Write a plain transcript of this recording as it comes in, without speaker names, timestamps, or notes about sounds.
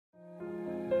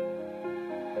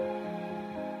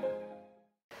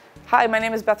Hi, my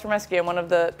name is Beth Rymeski. I'm one of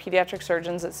the pediatric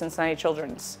surgeons at Cincinnati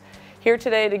Children's. Here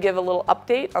today to give a little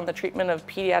update on the treatment of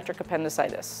pediatric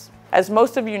appendicitis. As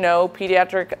most of you know,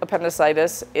 pediatric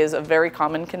appendicitis is a very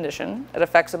common condition. It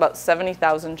affects about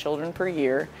 70,000 children per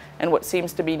year and what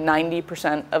seems to be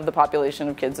 90% of the population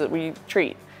of kids that we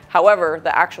treat. However,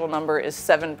 the actual number is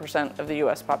 7% of the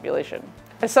US population.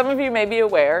 As some of you may be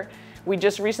aware, we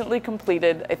just recently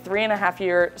completed a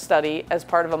 3.5-year study as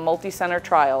part of a multi-center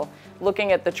trial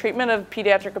looking at the treatment of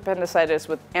pediatric appendicitis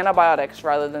with antibiotics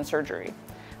rather than surgery.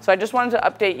 So I just wanted to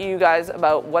update you guys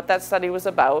about what that study was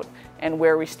about and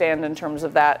where we stand in terms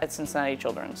of that at Cincinnati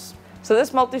Children's. So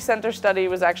this multi-center study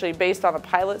was actually based on a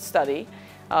pilot study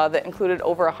that included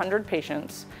over 100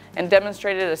 patients and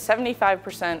demonstrated a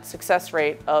 75% success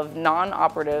rate of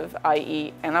non-operative,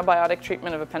 i.e. antibiotic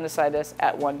treatment of appendicitis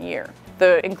at 1 year.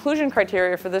 The inclusion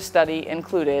criteria for this study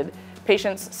included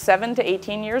patients 7 to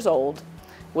 18 years old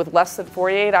with less than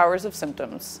 48 hours of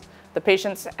symptoms. The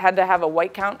patients had to have a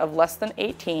white count of less than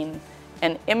 18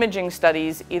 and imaging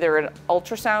studies, either an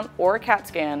ultrasound or a CAT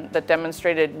scan, that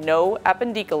demonstrated no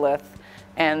appendicolith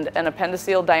and an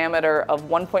appendiceal diameter of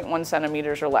 1.1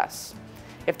 centimeters or less.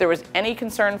 If there was any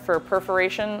concern for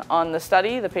perforation on the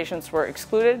study, the patients were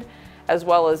excluded, as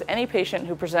well as any patient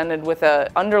who presented with an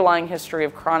underlying history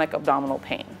of chronic abdominal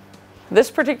pain.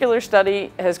 This particular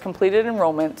study has completed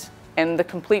enrollment and the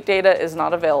complete data is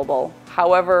not available.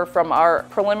 However, from our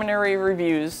preliminary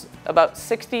reviews, about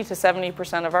 60 to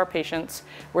 70% of our patients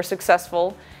were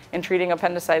successful in treating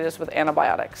appendicitis with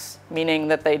antibiotics, meaning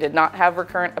that they did not have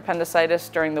recurrent appendicitis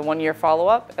during the 1-year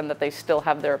follow-up and that they still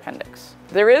have their appendix.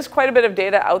 There is quite a bit of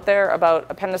data out there about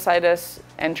appendicitis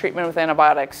and treatment with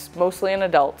antibiotics, mostly in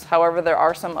adults. However, there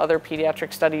are some other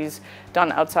pediatric studies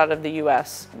done outside of the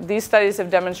US. These studies have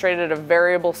demonstrated a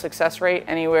variable success rate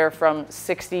anywhere from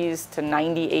 60s to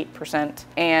 98%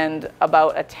 and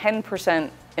about a 10%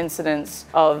 incidence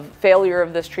of failure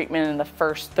of this treatment in the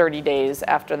first 30 days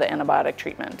after the antibiotic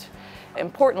treatment.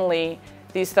 Importantly,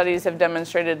 these studies have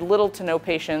demonstrated little to no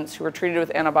patients who were treated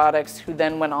with antibiotics who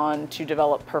then went on to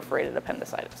develop perforated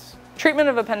appendicitis. Treatment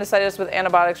of appendicitis with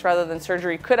antibiotics rather than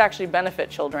surgery could actually benefit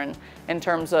children in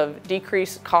terms of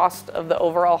decreased cost of the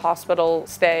overall hospital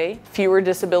stay, fewer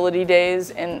disability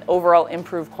days, and overall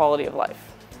improved quality of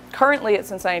life. Currently at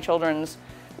Cincinnati Children's,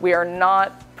 we are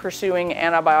not pursuing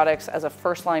antibiotics as a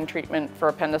first-line treatment for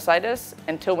appendicitis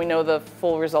until we know the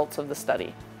full results of the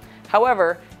study.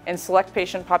 However, in select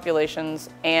patient populations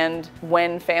and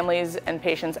when families and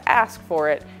patients ask for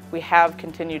it, we have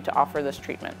continued to offer this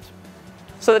treatment.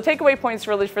 So the takeaway points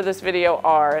really for this video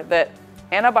are that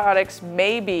antibiotics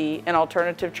may be an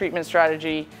alternative treatment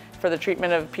strategy for the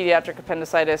treatment of pediatric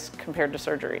appendicitis compared to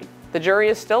surgery. The jury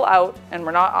is still out and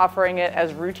we're not offering it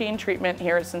as routine treatment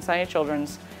here at Cincinnati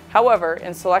Children's. However,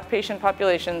 in select patient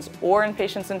populations or in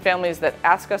patients and families that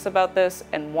ask us about this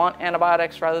and want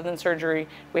antibiotics rather than surgery,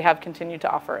 we have continued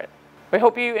to offer it. We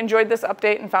hope you enjoyed this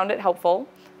update and found it helpful.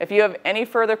 If you have any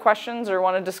further questions or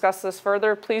want to discuss this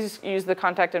further, please use the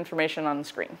contact information on the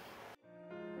screen.